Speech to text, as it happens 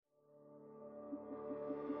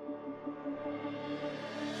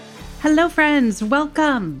Hello, friends.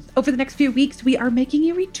 Welcome. Over the next few weeks, we are making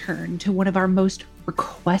a return to one of our most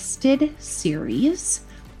requested series.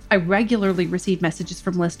 I regularly receive messages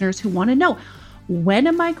from listeners who want to know, when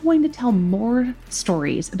am I going to tell more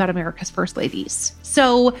stories about America's First Ladies?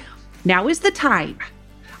 So now is the time.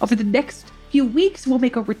 Over the next few weeks, we'll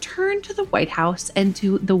make a return to the White House and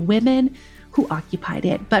to the women who occupied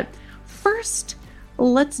it. But first,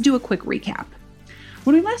 let's do a quick recap.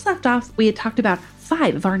 When we last left off, we had talked about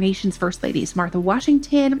 5 of our nation's first ladies: Martha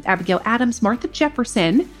Washington, Abigail Adams, Martha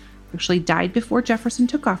Jefferson, who actually died before Jefferson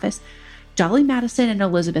took office, Dolley Madison, and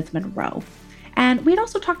Elizabeth Monroe. And we had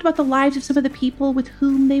also talked about the lives of some of the people with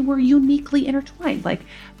whom they were uniquely intertwined, like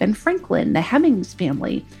Ben Franklin, the Hemings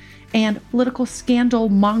family, and political scandal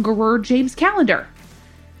mongerer James Callender.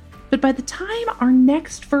 But by the time our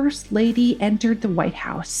next first lady entered the White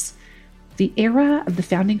House, the era of the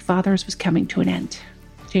Founding Fathers was coming to an end.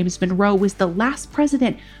 James Monroe was the last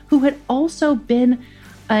president who had also been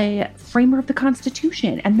a framer of the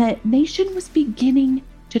Constitution, and the nation was beginning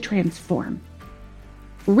to transform.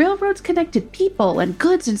 Railroads connected people and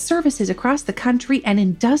goods and services across the country, and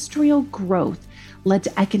industrial growth led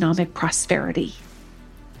to economic prosperity.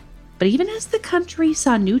 But even as the country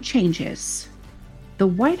saw new changes, the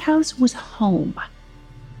White House was home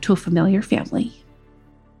to a familiar family.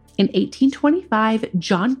 In 1825,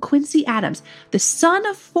 John Quincy Adams, the son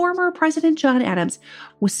of former President John Adams,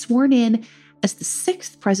 was sworn in as the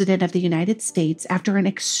 6th president of the United States after an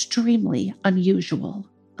extremely unusual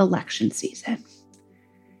election season.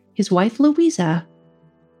 His wife, Louisa,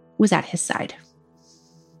 was at his side.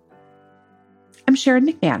 I'm Sharon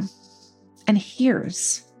McMahon, and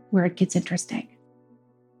here's where it gets interesting.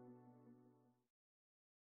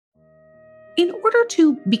 In order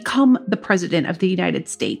to become the president of the United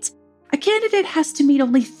States, a candidate has to meet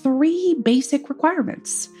only 3 basic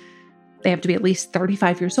requirements. They have to be at least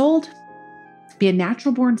 35 years old, be a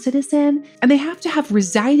natural-born citizen, and they have to have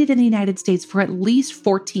resided in the United States for at least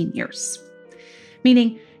 14 years.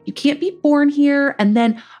 Meaning, you can't be born here and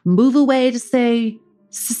then move away to, say,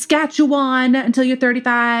 Saskatchewan until you're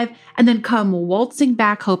 35, and then come waltzing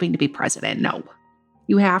back hoping to be president. No.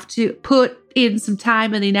 You have to put in some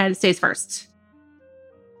time in the United States first.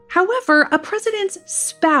 However, a president's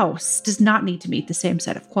spouse does not need to meet the same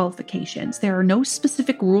set of qualifications. There are no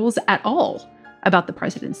specific rules at all about the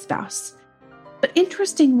president's spouse. But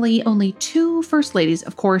interestingly, only 2 first ladies,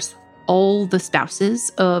 of course, all the spouses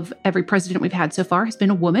of every president we've had so far has been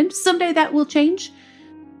a woman. Someday that will change.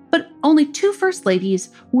 But only 2 first ladies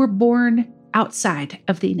were born outside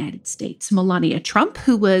of the United States. Melania Trump,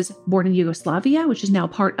 who was born in Yugoslavia, which is now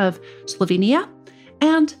part of Slovenia,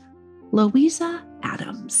 and Louisa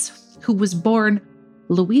Adams, who was born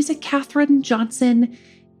Louisa Catherine Johnson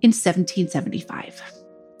in 1775.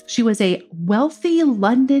 She was a wealthy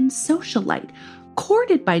London socialite,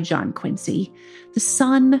 courted by John Quincy, the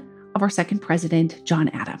son of our 2nd president, John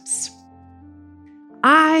Adams.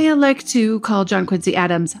 I like to call John Quincy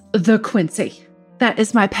Adams the Quincy. That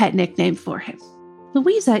is my pet nickname for him.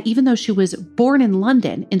 Louisa, even though she was born in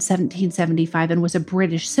London in 1775 and was a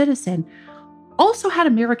British citizen, also had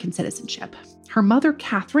American citizenship. Her mother,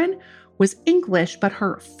 Catherine, was English, but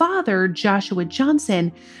her father, Joshua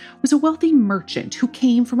Johnson, was a wealthy merchant who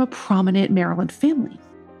came from a prominent Maryland family.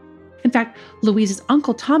 In fact, Louisa's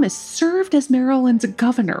uncle Thomas served as Maryland's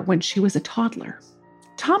governor when she was a toddler.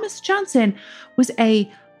 Thomas Johnson was a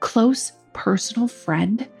close personal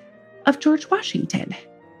friend of George Washington.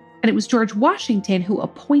 And it was George Washington who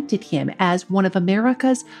appointed him as one of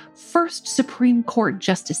America's first Supreme Court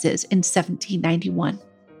justices in 1791.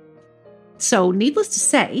 So, needless to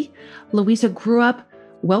say, Louisa grew up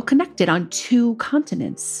well-connected on 2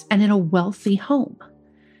 continents and in a wealthy home.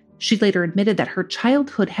 She later admitted that her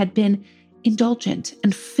childhood had been indulgent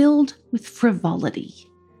and filled with frivolity.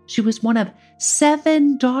 She was one of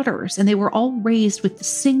 7 daughters, and they were all raised with the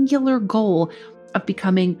singular goal of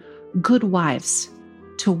becoming good wives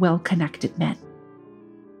to well-connected men.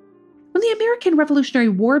 When the American Revolutionary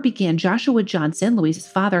War began, Joshua Johnson, Louisa's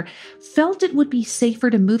father, felt it would be safer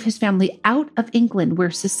to move his family out of England,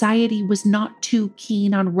 where society was not too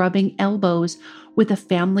keen on rubbing elbows with a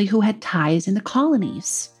family who had ties in the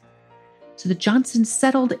colonies. So the Johnsons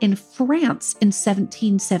settled in France in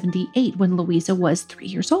 1778 when Louisa was 3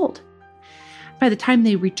 years old. By the time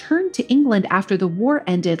they returned to England after the war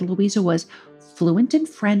ended, Louisa was fluent in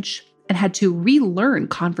French and had to relearn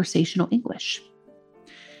conversational English.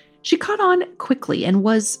 She caught on quickly and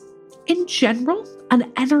was, in general,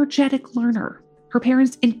 an energetic learner. Her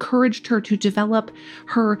parents encouraged her to develop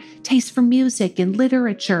her taste for music and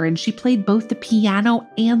literature, and she played both the piano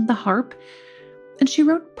and the harp, and she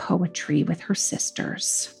wrote poetry with her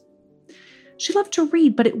sisters. She loved to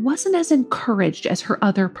read, but it wasn't as encouraged as her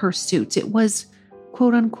other pursuits. It was,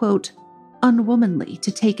 quote unquote, unwomanly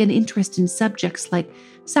to take an interest in subjects like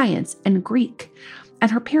science and Greek,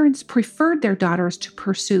 and her parents preferred their daughters to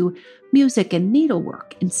pursue music and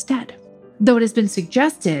needlework instead. Though it has been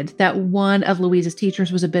suggested that one of Louisa's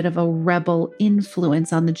teachers was a bit of a rebel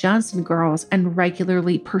influence on the Johnson girls and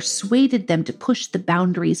regularly persuaded them to push the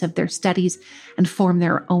boundaries of their studies and form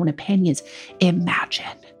their own opinions.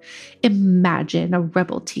 Imagine a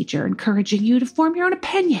rebel teacher encouraging you to form your own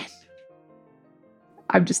opinion.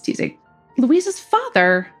 I'm just teasing. Louisa's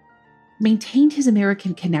father maintained his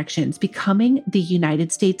American connections, becoming the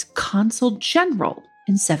United States Consul General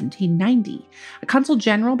in 1790. A consul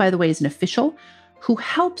general, by the way, is an official who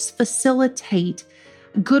helps facilitate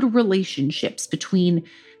good relationships between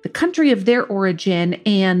the country of their origin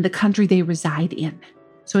and the country they reside in.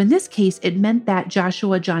 So in this case, it meant that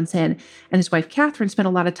Joshua Johnson and his wife Catherine spent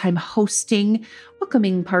a lot of time hosting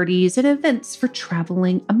welcoming parties and events for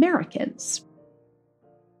traveling Americans.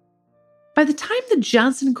 By the time the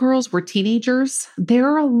Johnson girls were teenagers,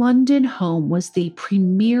 their London home was the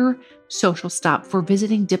premier social stop for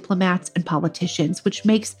visiting diplomats and politicians, which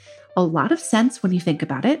makes a lot of sense when you think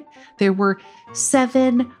about it. There were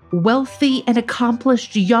 7 wealthy and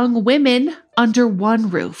accomplished young women under one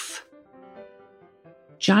roof.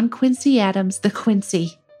 John Quincy Adams, the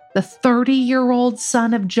Quincy, the 30-year-old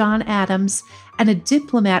son of John Adams, and a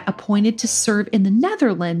diplomat appointed to serve in the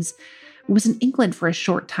Netherlands, was in England for a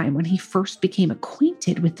short time when he first became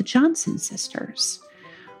acquainted with the Johnson sisters.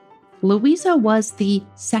 Louisa was the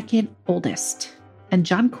second oldest, and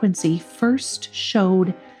John Quincy first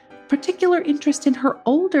showed particular interest in her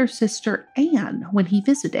older sister Anne when he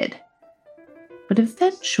visited. But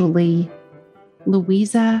eventually,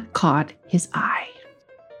 Louisa caught his eye.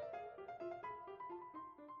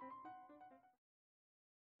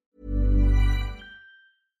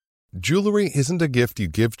 Jewelry isn't a gift you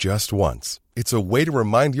give just once. It's a way to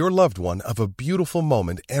remind your loved one of a beautiful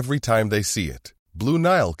moment every time they see it. Blue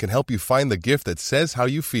Nile can help you find the gift that says how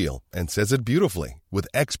you feel and says it beautifully, with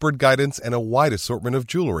expert guidance and a wide assortment of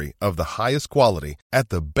jewelry of the highest quality at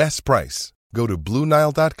the best price. Go to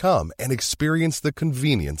BlueNile.com and experience the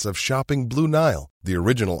convenience of shopping Blue Nile, the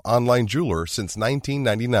original online jeweler since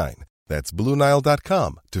 1999. That's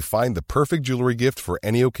BlueNile.com to find the perfect jewelry gift for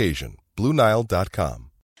any occasion. BlueNile.com.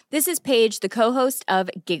 This is Paige, the co-host of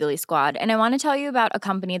Giggly Squad, and I want to tell you about a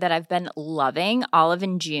company that I've been loving, Olive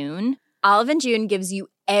 & June. Olive & June gives you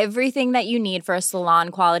everything that you need for a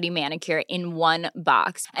salon-quality manicure in one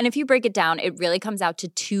box. And if you break it down, it really comes out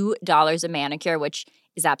to $2 a manicure, which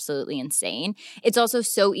is absolutely insane. It's also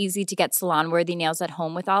so easy to get salon-worthy nails at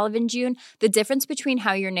home with Olive & June. The difference between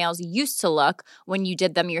how your nails used to look when you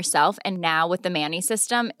did them yourself and now with the Mani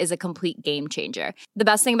system is a complete game changer. The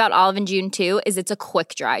best thing about Olive & June, too, is it's a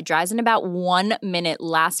quick dry. Dries in about 1 minute,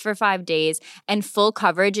 lasts for 5 days, and full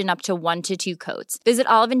coverage in up to 1 to 2 coats. Visit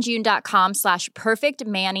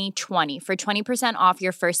oliveandjune.com/perfectmani20 for 20% off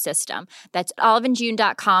your first system. That's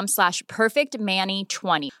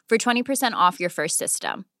oliveandjune.com/perfectmani20 for 20% off your first system.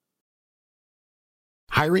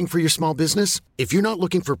 Hiring for your small business? If you're not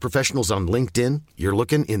looking for professionals on LinkedIn, you're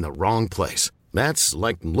looking in the wrong place. That's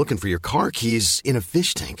like looking for your car keys in a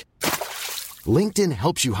fish tank. LinkedIn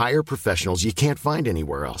helps you hire professionals you can't find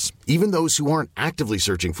anywhere else, even those who aren't actively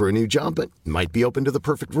searching for a new job but might be open to the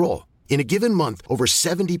perfect role. In a given month, over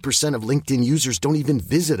 70% of LinkedIn users don't even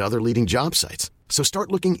visit other leading job sites. So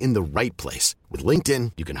start looking in the right place. With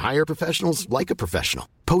LinkedIn, you can hire professionals like a professional.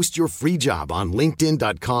 Post your free job on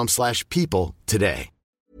linkedin.com/people today.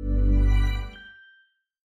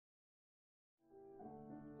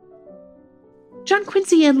 John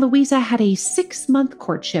Quincy and Louisa had a 6-month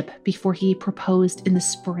courtship before he proposed in the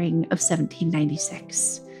spring of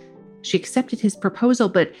 1796. She accepted his proposal,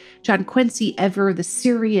 but John Quincy, ever the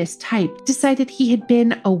serious type, decided he had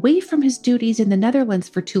been away from his duties in the Netherlands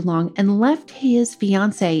for too long and left his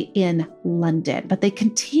fiancée in London. But they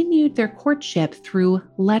continued their courtship through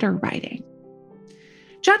letter writing.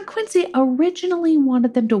 John Quincy originally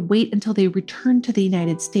wanted them to wait until they returned to the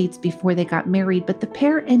United States before they got married, but the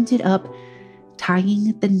pair ended up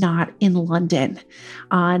tying the knot in London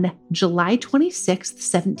on July 26,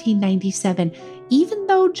 1797, even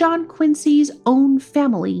though John Quincy's own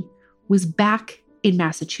family was back in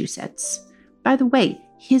Massachusetts. By the way,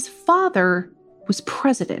 his father was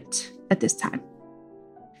president at this time.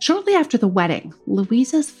 Shortly after the wedding,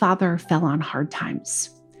 Louisa's father fell on hard times.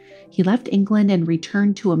 He left England and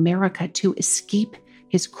returned to America to escape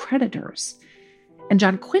his creditors. And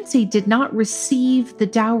John Quincy did not receive the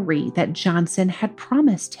dowry that Johnson had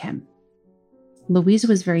promised him. Louisa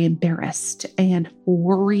was very embarrassed and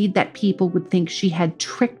worried that people would think she had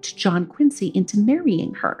tricked John Quincy into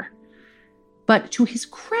marrying her. But to his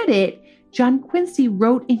credit, John Quincy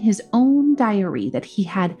wrote in his own diary that he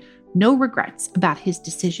had no regrets about his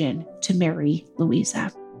decision to marry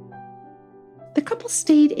Louisa. The couple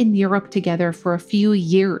stayed in Europe together for a few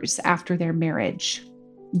years after their marriage.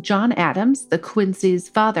 John Adams, the Quincy's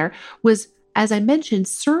father, was, as I mentioned,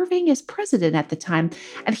 serving as president at the time,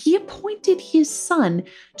 and he appointed his son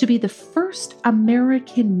to be the first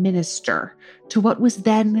American minister to what was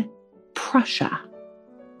then Prussia.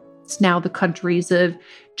 It's now the countries of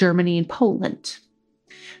Germany and Poland.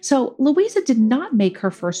 So Louisa did not make her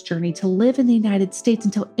first journey to live in the United States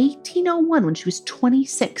until 1801, when she was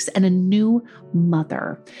 26 and a new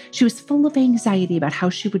mother. She was full of anxiety about how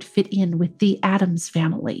she would fit in with the Adams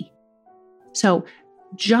family. So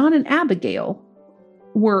John and Abigail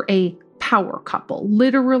were a power couple.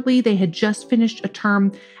 Literally, they had just finished a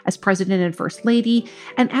term as president and first lady,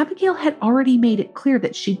 and Abigail had already made it clear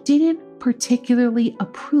that she didn't particularly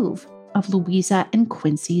approve of Louisa and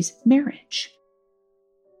Quincy's marriage.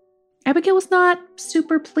 Abigail was not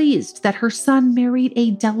super pleased that her son married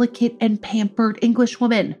a delicate and pampered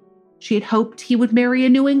Englishwoman. She had hoped he would marry a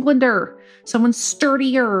New Englander, someone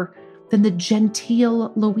sturdier than the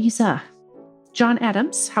genteel Louisa. John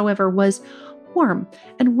Adams, however, was warm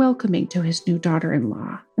and welcoming to his new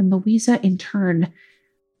daughter-in-law, and Louisa, in turn,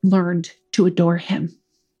 learned to adore him.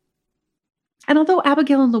 And although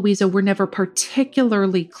Abigail and Louisa were never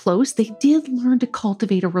particularly close, they did learn to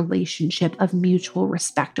cultivate a relationship of mutual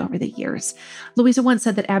respect over the years. Louisa once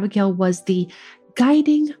said that Abigail was the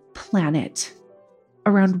guiding planet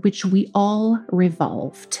around which we all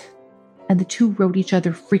revolved. And the two wrote each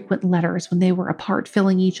other frequent letters when they were apart,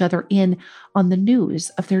 filling each other in on the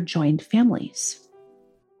news of their joined families.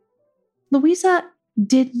 Louisa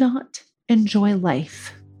did not enjoy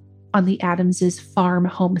life on the Adamses' farm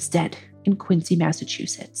homestead in Quincy,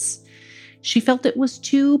 Massachusetts. She felt it was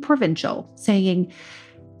too provincial, saying,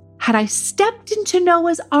 "Had I stepped into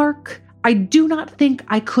Noah's Ark, I do not think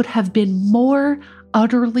I could have been more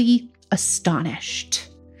utterly astonished."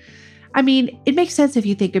 I mean, it makes sense if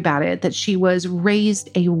you think about it, that she was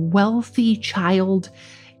raised a wealthy child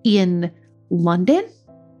in London,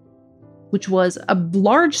 which was a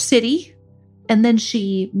large city, and then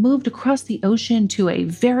she moved across the ocean to a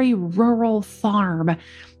very rural farm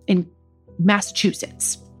in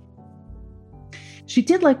Massachusetts. She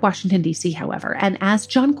did like Washington, D.C., however, and as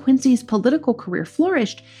John Quincy's political career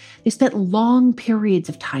flourished, they spent long periods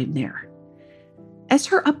of time there. As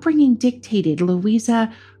her upbringing dictated,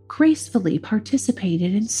 Louisa gracefully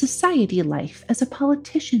participated in society life as a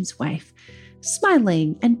politician's wife,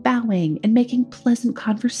 smiling and bowing and making pleasant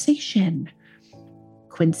conversation.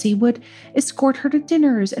 Quincy would escort her to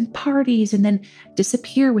dinners and parties and then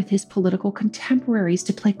disappear with his political contemporaries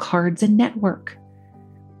to play cards and network.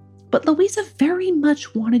 But Louisa very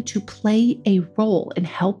much wanted to play a role in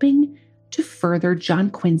helping to further John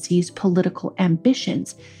Quincy's political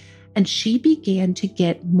ambitions, and she began to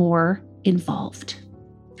get more involved.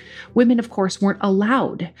 Women, of course, weren't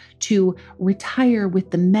allowed to retire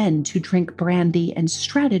with the men to drink brandy and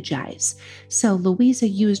strategize. So Louisa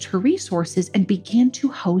used her resources and began to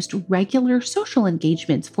host regular social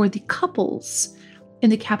engagements for the couples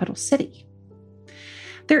in the capital city.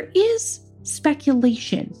 There is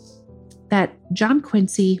speculation that John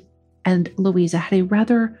Quincy and Louisa had a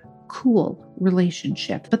rather cool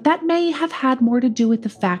relationship, but that may have had more to do with the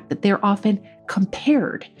fact that they're often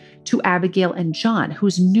compared to Abigail and John,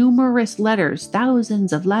 whose numerous letters,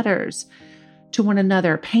 thousands of letters to one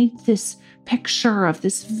another, paint this picture of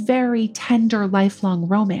this very tender, lifelong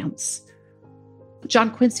romance.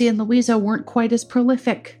 John Quincy and Louisa weren't quite as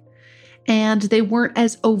prolific, and they weren't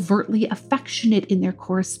as overtly affectionate in their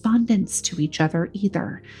correspondence to each other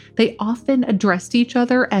either. They often addressed each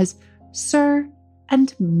other as Sir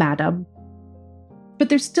and Madam. But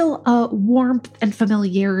there's still a warmth and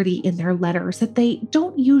familiarity in their letters that they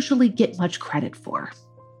don't usually get much credit for.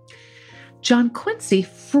 John Quincy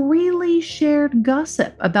freely shared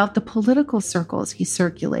gossip about the political circles he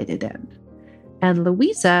circulated in. And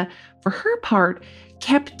Louisa, for her part,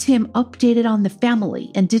 kept him updated on the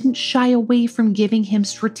family and didn't shy away from giving him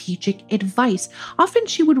strategic advice. Often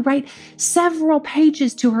she would write several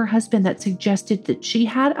pages to her husband that suggested that she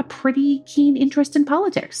had a pretty keen interest in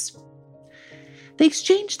politics. They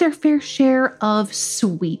exchanged their fair share of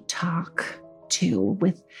sweet talk, too,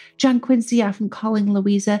 with John Quincy often calling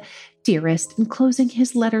Louisa dearest and closing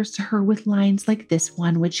his letters to her with lines like this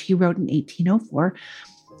one, which he wrote in 1804.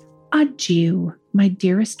 "Adieu, my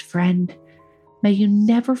dearest friend. May you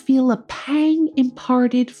never feel a pang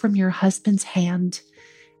imparted from your husband's hand,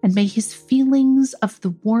 and may his feelings of the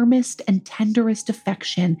warmest and tenderest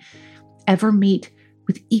affection ever meet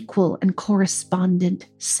with equal and correspondent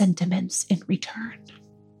sentiments in return.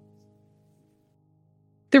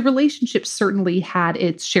 The relationship certainly had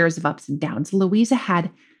its shares of ups and downs. Louisa had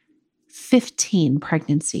 15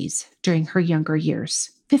 pregnancies during her younger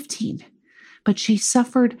years, 15, but she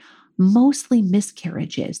suffered mostly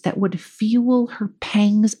miscarriages that would fuel her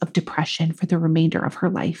pangs of depression for the remainder of her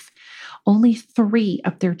life. Only 3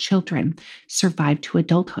 of their children survived to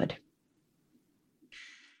adulthood.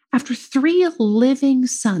 After 3 living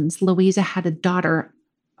sons, Louisa had a daughter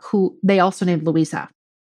who they also named Louisa.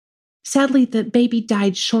 Sadly, the baby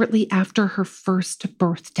died shortly after her first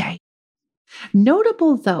birthday.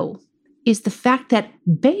 Notable, though, is the fact that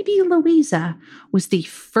baby Louisa was the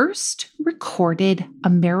first recorded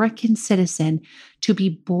American citizen to be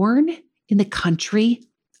born in the country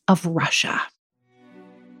of Russia.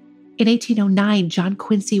 In 1809, John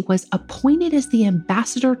Quincy was appointed as the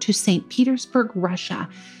ambassador to St. Petersburg, Russia.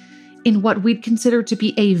 In what we'd consider to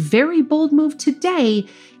be a very bold move today,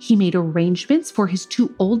 he made arrangements for his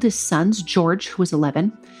 2 oldest sons, George, who was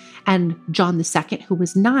 11, and John II, who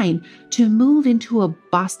was 9, to move into a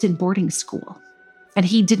Boston boarding school. And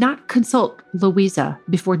he did not consult Louisa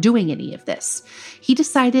before doing any of this. He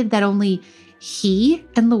decided that only he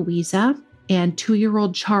and Louisa and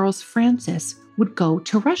 2-year-old Charles Francis would go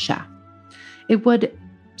to Russia. It would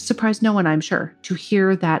surprise no one, I'm sure, to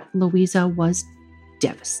hear that Louisa was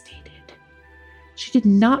devastated. She did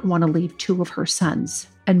not want to leave 2 of her sons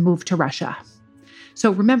and move to Russia.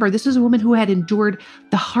 So remember, this is a woman who had endured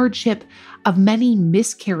the hardship of many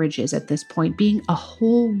miscarriages at this point. Being a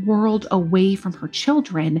whole world away from her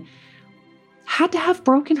children had to have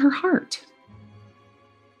broken her heart.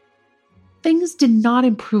 Things did not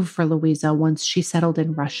improve for Louisa once she settled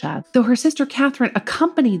in Russia, though her sister Catherine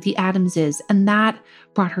accompanied the Adamses, and that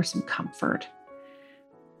brought her some comfort.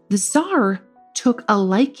 The Tsar took a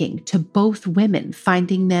liking to both women,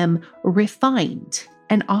 finding them refined,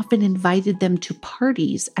 and often invited them to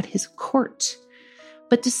parties at his court.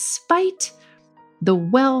 But despite the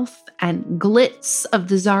wealth and glitz of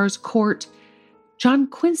the Tsar's court, John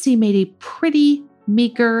Quincy made a pretty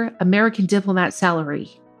meager American diplomat salary,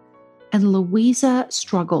 and Louisa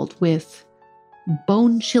struggled with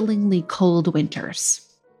bone-chillingly cold winters.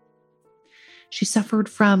 She suffered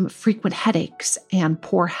from frequent headaches and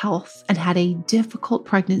poor health and had a difficult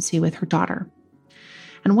pregnancy with her daughter.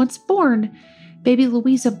 And once born, baby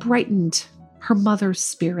Louisa brightened her mother's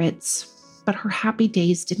spirits, but her happy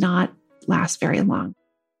days did not last very long.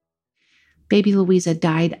 Baby Louisa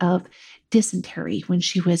died of dysentery when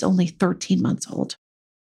she was only 13 months old.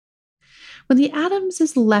 When the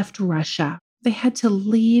Adamses left Russia, they had to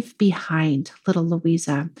leave behind little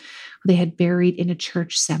Louisa, who they had buried in a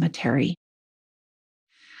church cemetery.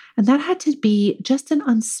 And that had to be just an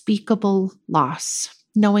unspeakable loss,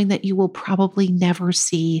 knowing that you will probably never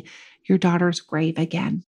see your daughter's grave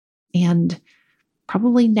again and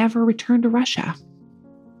probably never return to Russia.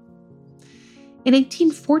 In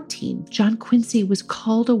 1814, John Quincy was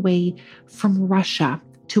called away from Russia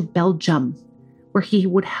to Belgium, where he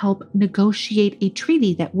would help negotiate a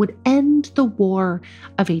treaty that would end the War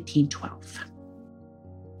of 1812.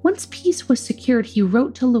 Once peace was secured, he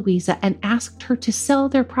wrote to Louisa and asked her to sell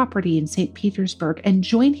their property in St. Petersburg and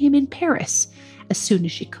join him in Paris as soon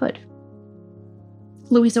as she could.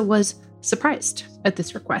 Louisa was surprised at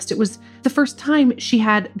this request. It was the first time she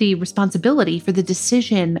had the responsibility for the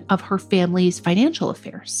decision of her family's financial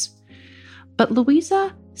affairs. But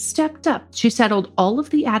Louisa stepped up. She settled all of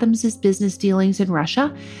the Adamses' business dealings in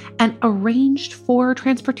Russia and arranged for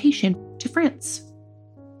transportation to France.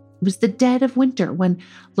 It was the dead of winter when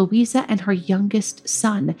Louisa and her youngest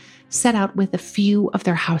son set out with a few of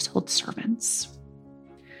their household servants.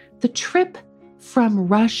 The trip from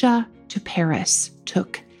Russia to Paris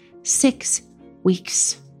took 6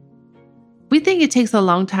 weeks. We think it takes a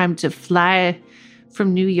long time to fly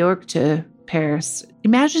from New York to Paris.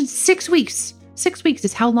 Imagine 6 weeks. 6 weeks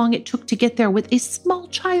is how long it took to get there with a small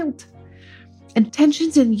child. And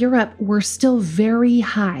tensions in Europe were still very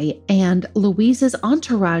high, and Louisa's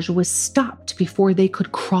entourage was stopped before they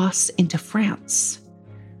could cross into France.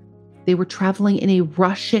 They were traveling in a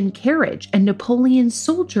Russian carriage, and Napoleon's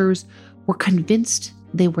soldiers were convinced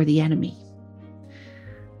they were the enemy.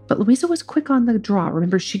 But Louisa was quick on the draw.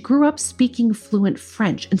 Remember, she grew up speaking fluent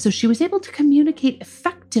French, and so she was able to communicate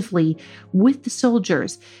effectively with the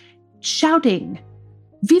soldiers, shouting,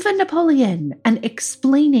 "Viva Napoleon!" and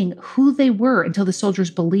explaining who they were until the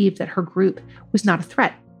soldiers believed that her group was not a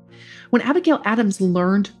threat. When Abigail Adams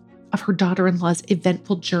learned of her daughter-in-law's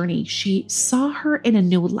eventful journey, she saw her in a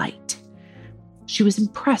new light. She was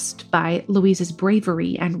impressed by Louisa's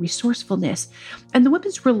bravery and resourcefulness, and the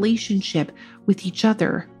women's relationship with each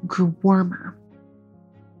other grew warmer.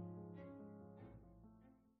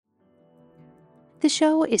 The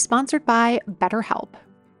show is sponsored by BetterHelp.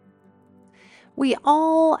 We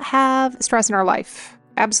all have stress in our life.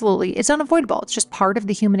 Absolutely. It's unavoidable. It's just part of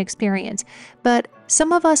the human experience. But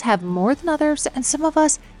some of us have more than others, and some of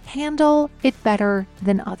us handle it better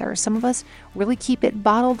than others. Some of us really keep it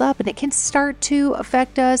bottled up, and it can start to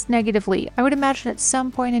affect us negatively. I would imagine at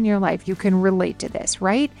some point in your life you can relate to this,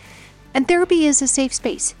 right? And therapy is a safe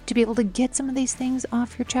space to be able to get some of these things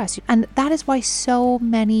off your chest. And that is why so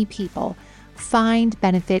many people find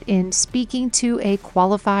benefit in speaking to a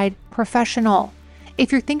qualified professional.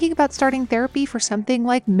 If you're thinking about starting therapy for something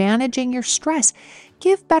like managing your stress,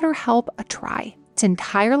 give BetterHelp a try. It's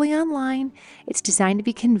entirely online. It's designed to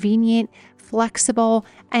be convenient, flexible,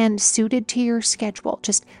 and suited to your schedule.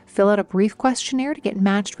 Just fill out a brief questionnaire to get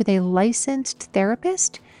matched with a licensed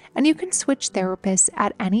therapist, and you can switch therapists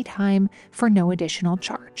at any time for no additional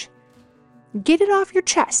charge. Get it off your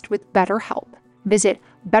chest with BetterHelp. Visit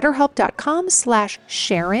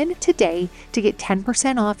BetterHelp.com/Sharon today to get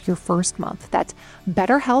 10% off your first month. That's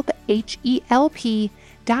BetterHelp,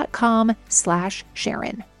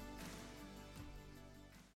 HELP.com/Sharon.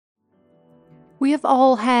 We have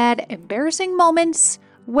all had embarrassing moments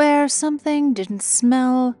where something didn't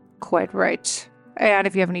smell quite right. And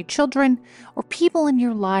if you have any children or people in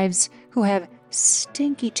your lives who have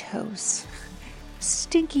stinky toes,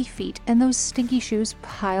 stinky feet, and those stinky shoes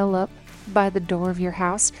pile up by the door of your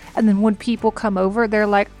house, and then when people come over, they're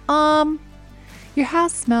like, your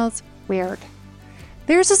house smells weird.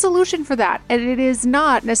 There's a solution for that, and it is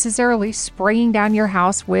not necessarily spraying down your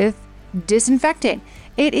house with disinfectant.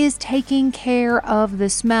 It is taking care of the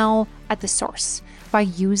smell at the source by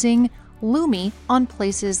using Lume on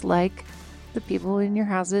places like the people in your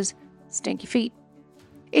house's stinky feet.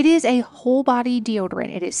 It is a whole body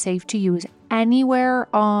deodorant. It is safe to use anywhere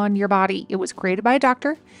on your body. It was created by a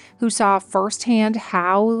doctor who saw firsthand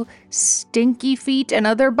how stinky feet and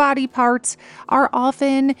other body parts are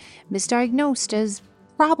often misdiagnosed as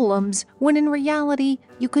problems, when in reality,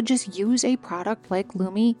 you could just use a product like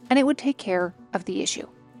Lume and it would take care of the issue.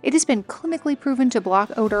 It has been clinically proven to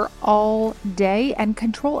block odor all day and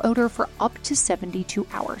control odor for up to 72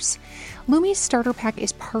 hours. Lume's starter pack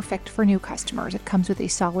is perfect for new customers. It comes with a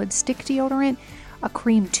solid stick deodorant, a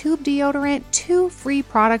cream tube deodorant, 2 free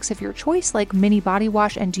products of your choice like mini body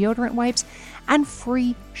wash and deodorant wipes, and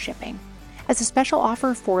free shipping. As a special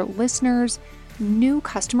offer for listeners, new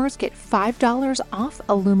customers get $5 off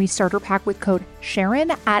a Lume starter pack with code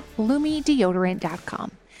Sharon at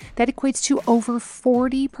LumeDeodorant.com. That equates to over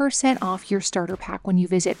 40% off your starter pack when you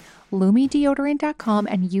visit LumeDeodorant.com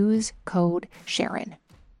and use code Sharon.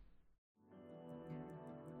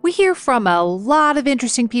 We hear from a lot of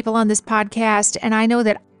interesting people on this podcast, and I know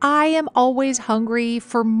that I am always hungry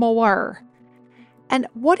for more. And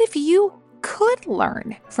what if you could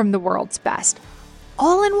learn from the world's best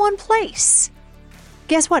all in one place?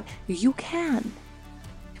 Guess what? You can.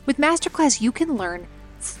 With Masterclass, you can learn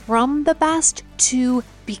from the best to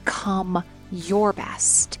become your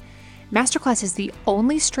best. Masterclass is the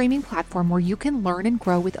only streaming platform where you can learn and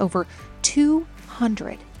grow with over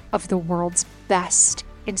 200 of the world's best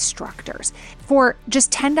instructors. For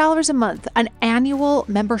just $10 a month, an annual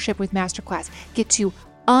membership with Masterclass gets you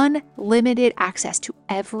unlimited access to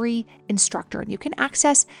every instructor. And you can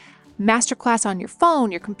access Masterclass on your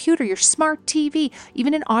phone, your computer, your smart TV,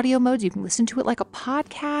 even in audio modes. You can listen to it like a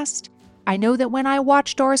podcast. I know that when I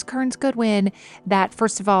watch Doris Kearns Goodwin, that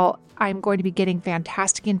first of all, I'm going to be getting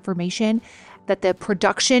fantastic information, that the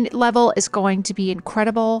production level is going to be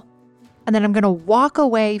incredible, and then I'm going to walk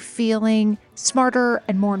away feeling smarter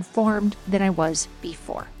and more informed than I was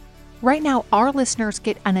before. Right now, our listeners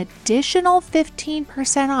get an additional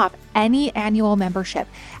 15% off any annual membership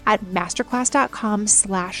at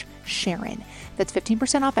masterclass.com/Sharon. That's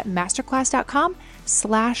 15% off at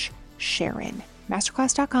masterclass.com/Sharon.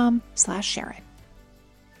 masterclass.com/Sharon.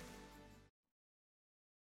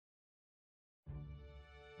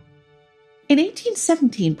 In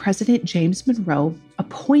 1817, President James Monroe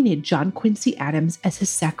appointed John Quincy Adams as his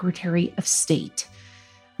Secretary of State,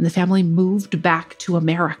 and the family moved back to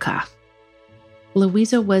America.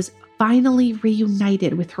 Louisa was finally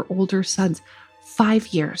reunited with her older sons 5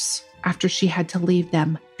 years after she had to leave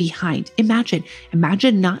them behind. Imagine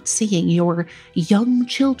not seeing your young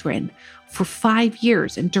children for 5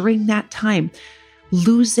 years, and during that time,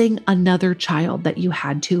 losing another child that you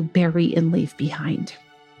had to bury and leave behind.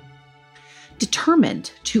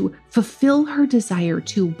 determined to fulfill her desire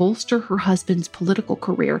to bolster her husband's political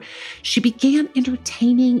career, she began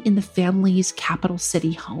entertaining in the family's capital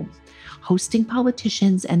city home, hosting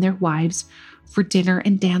politicians and their wives for dinner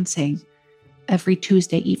and dancing every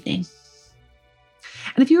Tuesday evening.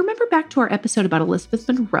 And if you remember back to our episode about Elizabeth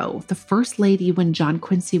Monroe, the First Lady when John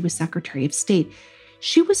Quincy was Secretary of State,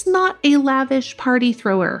 she was not a lavish party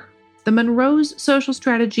thrower. The Monroe's social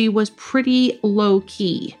strategy was pretty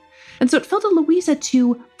low-key. And so it fell to Louisa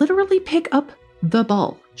to literally pick up the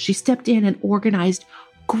ball. She stepped in and organized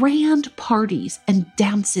grand parties and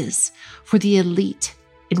dances for the elite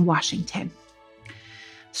in Washington.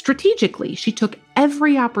 Strategically, she took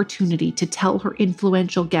every opportunity to tell her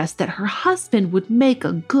influential guests that her husband would make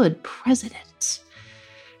a good president.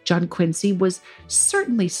 John Quincy was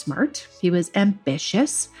certainly smart, he was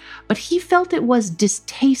ambitious, but he felt it was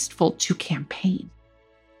distasteful to campaign.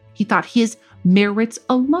 He thought his merits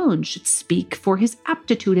alone should speak for his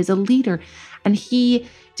aptitude as a leader, and he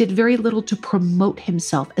did very little to promote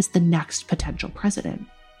himself as the next potential president.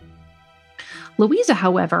 Louisa,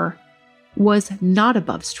 however, was not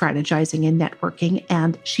above strategizing and networking,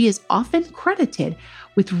 and she is often credited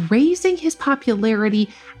with raising his popularity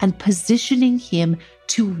and positioning him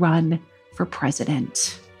to run for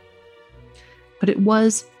president. But it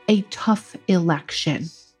was a tough election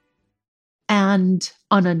and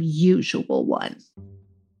an unusual one.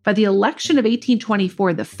 By the election of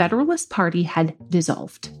 1824, the Federalist Party had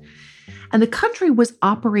dissolved, and the country was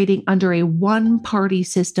operating under a one-party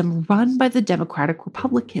system run by the Democratic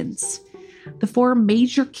Republicans. The four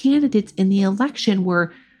major candidates in the election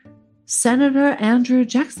were Senator Andrew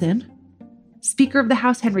Jackson, Speaker of the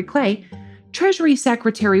House Henry Clay, Treasury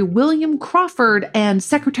Secretary William Crawford, and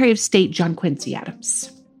Secretary of State John Quincy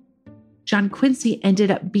Adams. John Quincy ended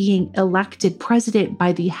up being elected president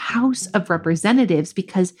by the House of Representatives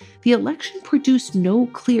because the election produced no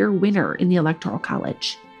clear winner in the Electoral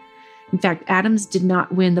College. In fact, Adams did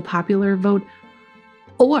not win the popular vote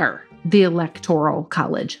or the Electoral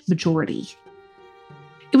College majority.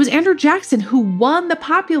 It was Andrew Jackson who won the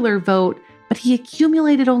popular vote, but he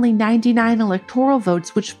accumulated only 99 electoral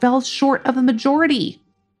votes, which fell short of a majority.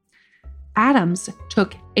 Adams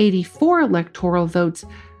took 84 electoral votes,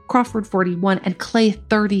 Crawford 41, and Clay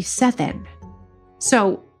 37.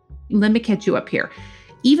 So let me catch you up here.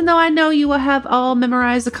 Even though I know you will have all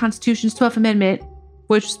memorized the Constitution's 12th Amendment,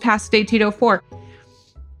 which was passed in 1804,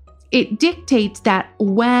 it dictates that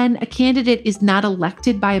when a candidate is not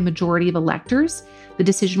elected by a majority of electors, the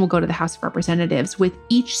decision will go to the House of Representatives, with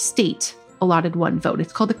each state allotted one vote.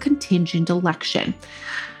 It's called a contingent election.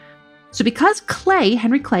 So because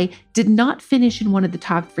Henry Clay, did not finish in one of the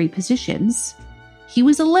top three positions, he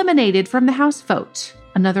was eliminated from the House vote,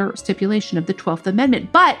 another stipulation of the 12th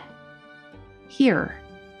Amendment. But here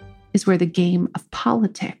is where the game of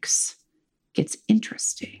politics gets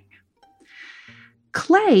interesting.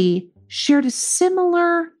 Clay shared a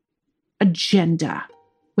similar agenda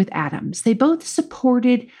with Adams. They both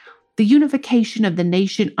supported the unification of the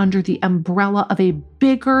nation under the umbrella of a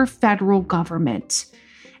bigger federal government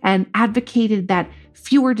and advocated that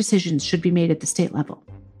fewer decisions should be made at the state level.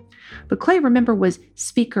 But Clay, remember, was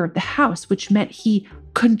Speaker of the House, which meant he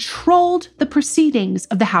controlled the proceedings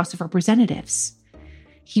of the House of Representatives.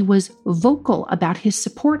 He was vocal about his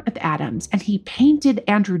support of Adams, and he painted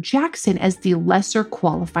Andrew Jackson as the lesser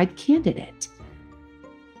qualified candidate.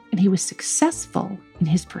 And he was successful in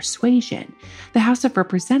his persuasion. The House of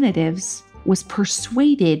Representatives was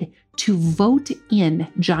persuaded to vote in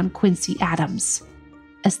John Quincy Adams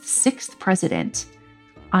as the sixth president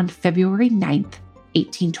on February 9th,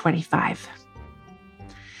 1825.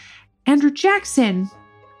 Andrew Jackson,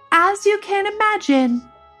 as you can imagine,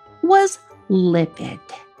 was livid.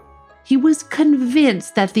 He was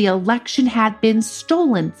convinced that the election had been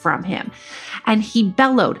stolen from him, and he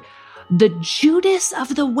bellowed, "The Judas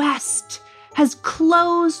of the West has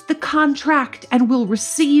closed the contract and will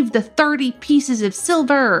receive the 30 pieces of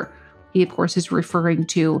silver." He, of course, is referring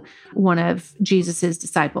to one of Jesus's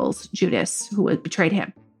disciples, Judas, who had betrayed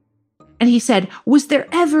him. And he said, "Was there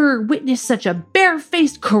ever witnessed such a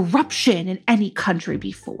barefaced corruption in any country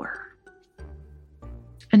before?"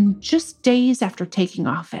 And just days after taking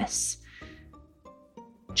office,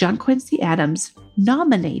 John Quincy Adams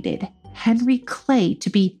nominated Henry Clay to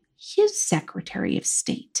be his Secretary of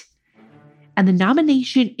State. And the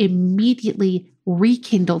nomination immediately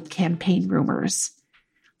rekindled campaign rumors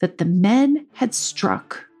that the men had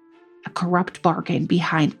struck a corrupt bargain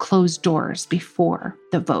behind closed doors before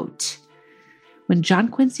the vote. When John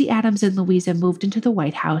Quincy Adams and Louisa moved into the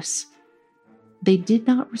White House, they did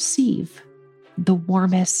not receive the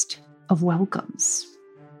warmest of welcomes.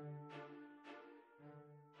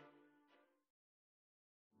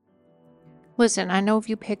 Listen, I know if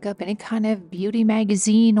you pick up any kind of beauty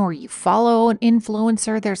magazine or you follow an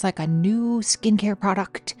influencer, there's like a new skincare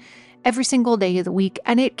product every single day of the week,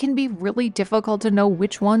 and it can be really difficult to know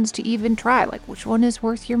which ones to even try, like which one is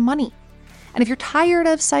worth your money. And if you're tired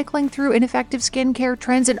of cycling through ineffective skincare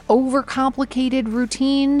trends and overcomplicated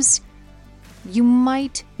routines, you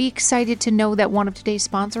might be excited to know that one of today's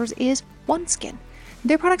sponsors is OneSkin.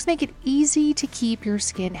 Their products make it easy to keep your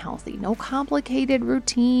skin healthy. No complicated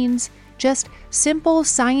routines, just simple,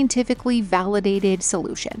 scientifically validated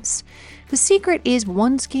solutions. The secret is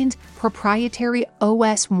OneSkin's proprietary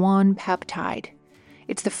OS1 peptide.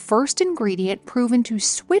 It's the first ingredient proven to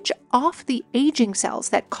switch off the aging cells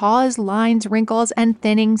that cause lines, wrinkles, and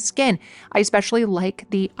thinning skin. I especially like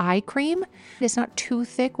the eye cream. It's not too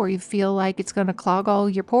thick where you feel like it's going to clog all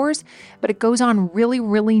your pores, but it goes on really,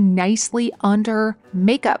 really nicely under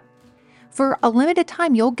makeup. For a limited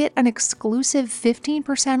time, you'll get an exclusive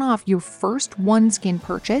 15% off your first OneSkin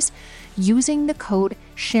purchase using the code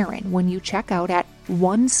Sharon when you check out at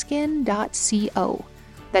oneskin.co.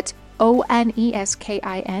 That's oneskin.co.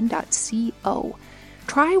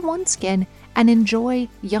 Try OneSkin and enjoy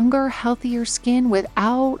younger, healthier skin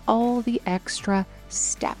without all the extra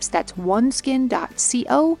steps. That's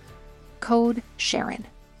oneskin.co, code Sharon.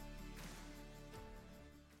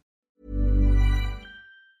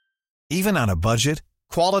 Even on a budget,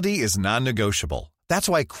 quality is non-negotiable. That's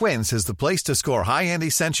why Quince is the place to score high-end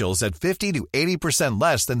essentials at 50 to 80%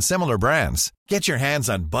 less than similar brands. Get your hands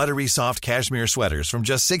on buttery soft cashmere sweaters from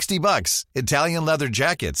just $60, Italian leather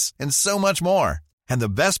jackets, and so much more. And the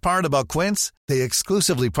best part about Quince, they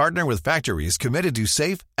exclusively partner with factories committed to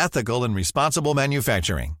safe, ethical, and responsible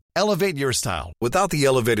manufacturing. Elevate your style without the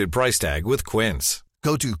elevated price tag with Quince.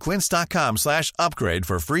 Go to quince.com/upgrade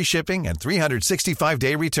for free shipping and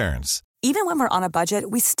 365-day returns. Even when we're on a budget,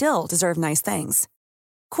 we still deserve nice things.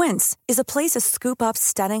 Quince is a place to scoop up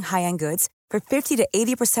stunning high-end goods for 50 to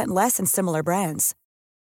 80% less than similar brands.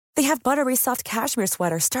 They have buttery soft cashmere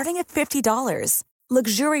sweaters starting at $50,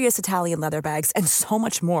 luxurious Italian leather bags, and so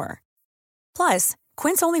much more. Plus,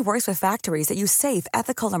 Quince only works with factories that use safe,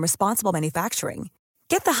 ethical, and responsible manufacturing.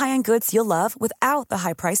 Get the high-end goods you'll love without the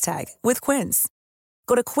high price tag with Quince.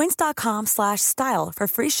 Go to quince.com/style for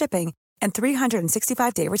free shipping and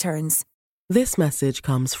 365-day returns. This message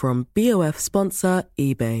comes from BOF sponsor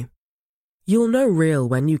eBay. You'll know real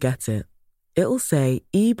when you get it. It'll say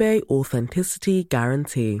eBay Authenticity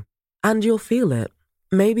Guarantee. And you'll feel it.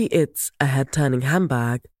 Maybe it's a head-turning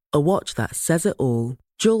handbag, a watch that says it all,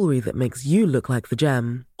 jewelry that makes you look like the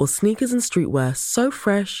gem, or sneakers and streetwear so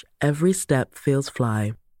fresh every step feels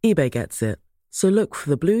fly. eBay gets it. So look for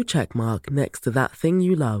the blue check mark next to that thing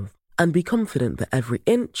you love and be confident that every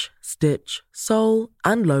inch, stitch, sole,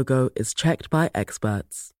 and logo is checked by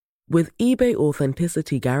experts. With eBay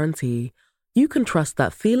Authenticity Guarantee, you can trust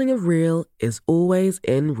that feeling of real is always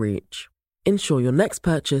in reach. Ensure your next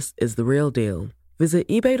purchase is the real deal. Visit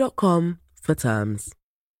ebay.com for terms.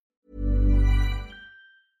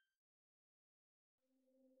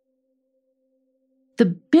 The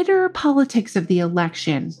bitter politics of the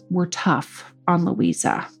election were tough on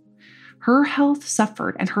Louisa. Her health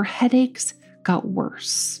suffered and her headaches got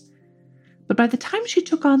worse. But by the time she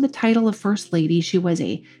took on the title of First Lady, she was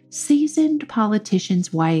a seasoned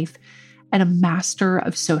politician's wife and a master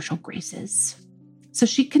of social graces. So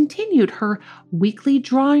she continued her weekly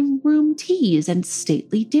drawing room teas and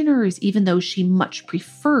stately dinners, even though she much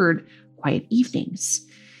preferred quiet evenings.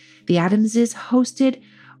 The Adamses hosted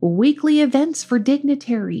weekly events for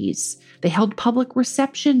dignitaries. They held public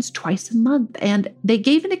receptions twice a month, and they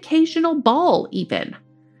gave an occasional ball even.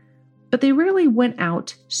 But they rarely went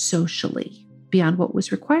out socially beyond what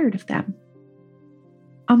was required of them.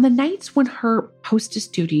 On the nights when her hostess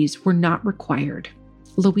duties were not required,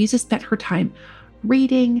 Louisa spent her time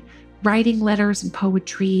reading, writing letters and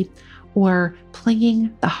poetry, or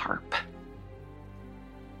playing the harp.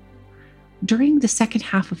 During the second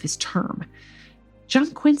half of his term,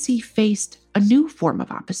 John Quincy faced a new form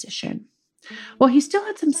of opposition. While he still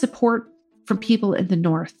had some support from people in the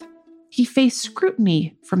North, he faced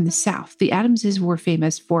scrutiny from the South. The Adamses were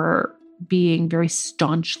famous for being very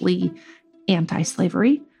staunchly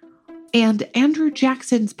anti-slavery, and Andrew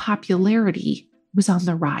Jackson's popularity was on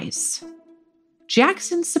the rise.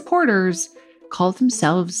 Jackson's supporters called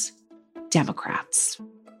themselves Democrats.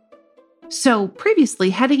 So previously,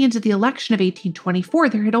 heading into the election of 1824,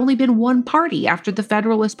 there had only been one party after the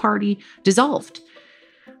Federalist Party dissolved.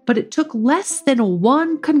 But it took less than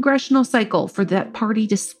one congressional cycle for that party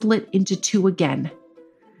to split into two again.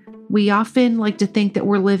 We often like to think that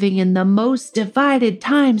we're living in the most divided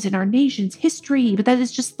times in our nation's history, but that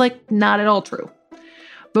is just not at all true.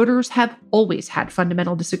 voters have always had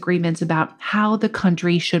fundamental disagreements about how the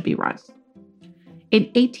country should be run. In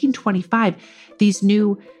 1825, these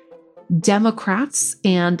new Democrats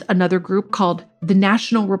and another group called the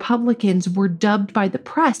National Republicans were dubbed by the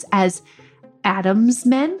press as Adams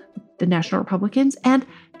men, the National Republicans, and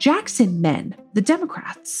Jackson men, the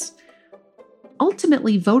Democrats.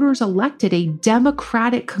 Ultimately, voters elected a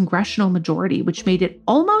Democratic congressional majority, which made it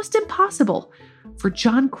almost impossible for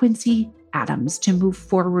John Quincy Adams to move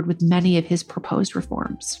forward with many of his proposed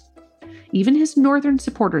reforms. Even his Northern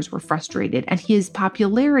supporters were frustrated, and his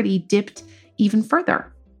popularity dipped even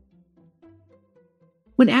further.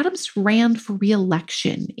 When Adams ran for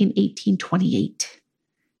re-election in 1828,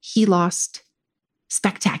 he lost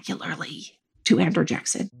spectacularly to Andrew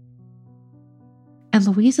Jackson. And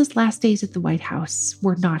Louisa's last days at the White House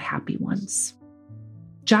were not happy ones.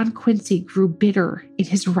 John Quincy grew bitter in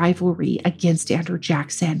his rivalry against Andrew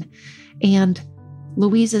Jackson, and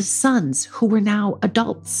Louisa's sons, who were now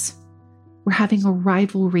adults, were having a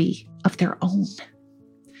rivalry of their own.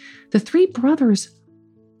 The three brothers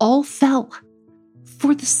all fell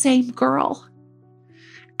for the same girl.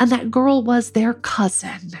 And that girl was their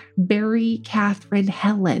cousin, Mary Catherine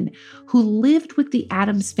Helen, who lived with the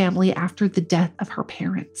Adams family after the death of her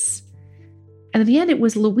parents. And in the end, it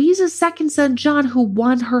was Louisa's second son, John, who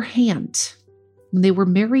won her hand. When they were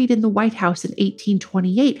married in the White House in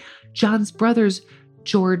 1828, John's brothers,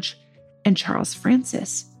 George and Charles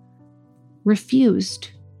Francis, refused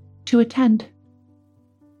to attend.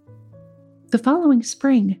 The following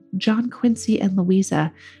spring, John Quincy and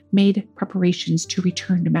Louisa made preparations to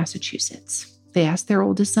return to Massachusetts. They asked their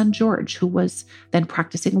oldest son, George, who was then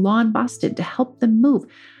practicing law in Boston, to help them move,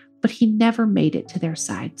 but he never made it to their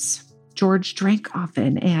sides. George drank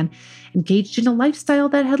often and engaged in a lifestyle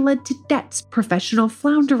that had led to debts, professional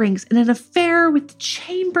flounderings, and an affair with the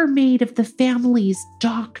chambermaid of the family's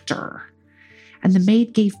doctor. And the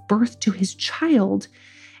maid gave birth to his child,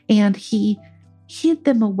 and he hid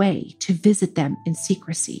them away to visit them in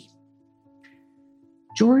secrecy.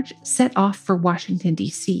 George set off for Washington,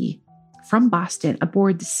 D.C. from Boston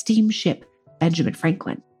aboard the steamship Benjamin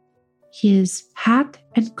Franklin. His hat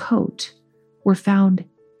and coat were found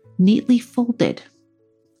neatly folded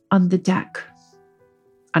on the deck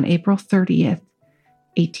on April 30th,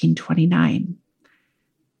 1829,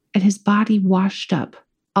 and his body washed up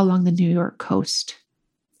along the New York coast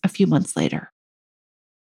a few months later.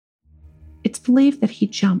 It's believed that he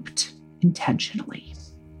jumped intentionally.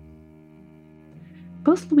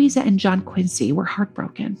 Both Louisa and John Quincy were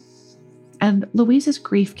heartbroken, and Louisa's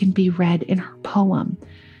grief can be read in her poem,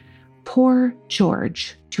 Poor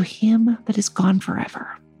George, to him that is gone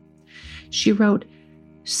forever. She wrote,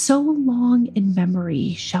 "So long in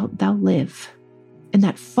memory shalt thou live, in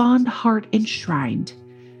that fond heart enshrined,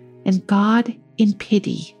 and God in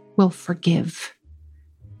pity will forgive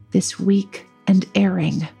this weak and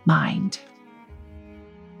erring mind."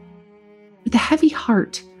 With a heavy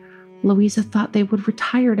heart, Louisa thought they would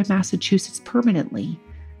retire to Massachusetts permanently,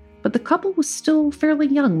 but the couple was still fairly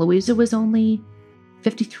young. Louisa was only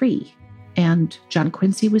 53, and John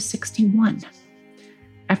Quincy was 61.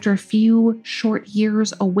 After a few short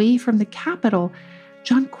years away from the capital,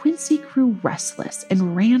 John Quincy grew restless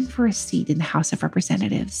and ran for a seat in the House of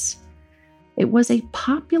Representatives. It was a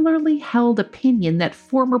popularly held opinion that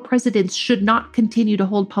former presidents should not continue to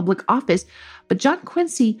hold public office, but John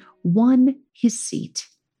Quincy won his seat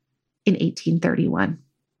in 1831.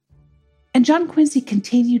 And John Quincy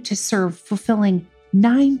continued to serve, fulfilling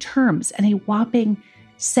 9 terms and a whopping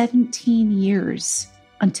 17 years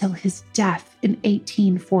until his death in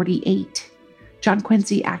 1848. John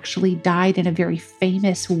Quincy actually died in a very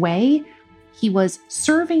famous way. He was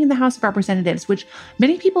serving in the House of Representatives, which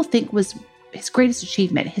many people think was his greatest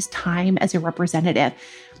achievement, his time as a representative.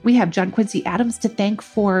 We have John Quincy Adams to thank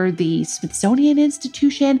for the Smithsonian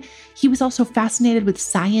Institution. He was also fascinated with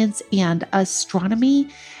science and astronomy,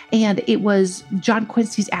 and it was John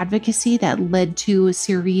Quincy's advocacy that led to a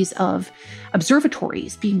series of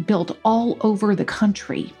observatories being built all over the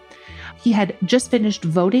country. He had just finished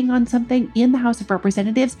voting on something in the House of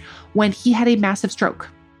Representatives when he had a massive stroke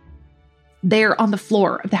there on the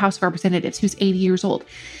floor of the House of Representatives. He was 80 years old.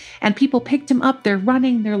 And people picked him up. They're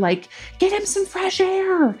running. They're like, get him some fresh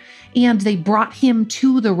air. And they brought him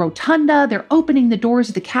to the rotunda. They're opening the doors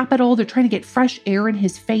of the Capitol. They're trying to get fresh air in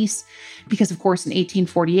his face. Because, of course, in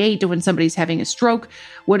 1848, when somebody's having a stroke,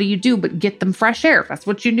 what do you do but get them fresh air? That's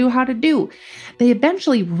what you knew how to do. They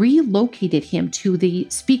eventually relocated him to the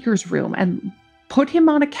speaker's room and put him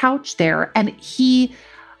on a couch there. And he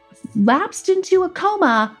lapsed into a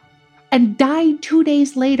coma and died 2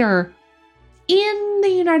 days later in the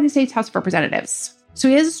United States House of Representatives. So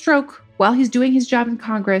he has a stroke while he's doing his job in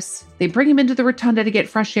Congress. They bring him into the rotunda to get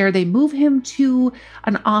fresh air. They move him to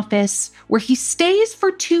an office where he stays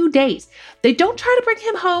for 2 days. They don't try to bring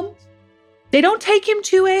him home. They don't take him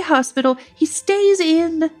to a hospital. He stays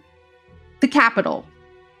in the Capitol,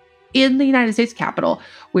 in the United States Capitol,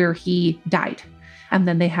 where he died. And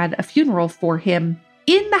then they had a funeral for him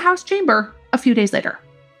in the House chamber a few days later.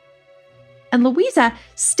 And Louisa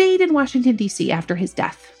stayed in Washington, D.C. after his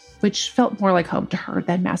death, which felt more like home to her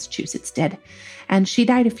than Massachusetts did. And she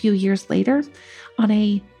died a few years later on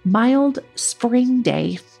a mild spring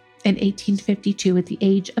day in 1852 at the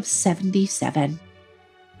age of 77.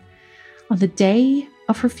 On the day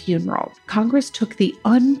of her funeral, Congress took the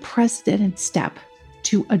unprecedented step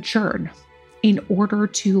to adjourn in order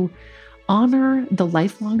to honor the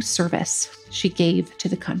lifelong service she gave to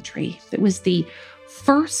the country. It was the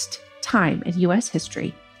first time in U.S.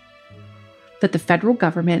 history that the federal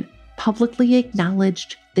government publicly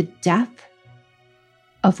acknowledged the death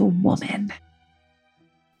of a woman.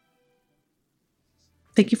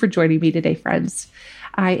 Thank you for joining me today, friends.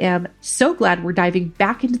 I am so glad we're diving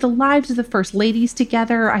back into the lives of the First Ladies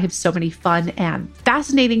together. I have so many fun and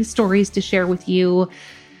fascinating stories to share with you,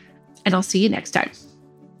 and I'll see you next time.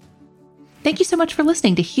 Thank you so much for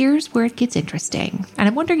listening to Here's Where It Gets Interesting. And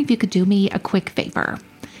I'm wondering if you could do me a quick favor.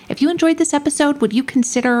 If you enjoyed this episode, would you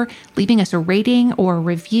consider leaving us a rating or a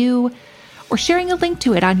review or sharing a link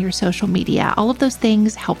to it on your social media? All of those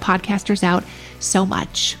things help podcasters out so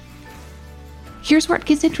much. Here's Where It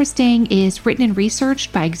Gets Interesting is written and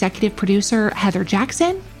researched by executive producer Heather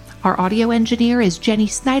Jackson. Our audio engineer is Jenny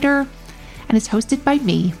Snyder, and is hosted by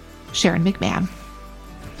me, Sharon McMahon.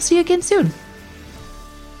 See you again soon.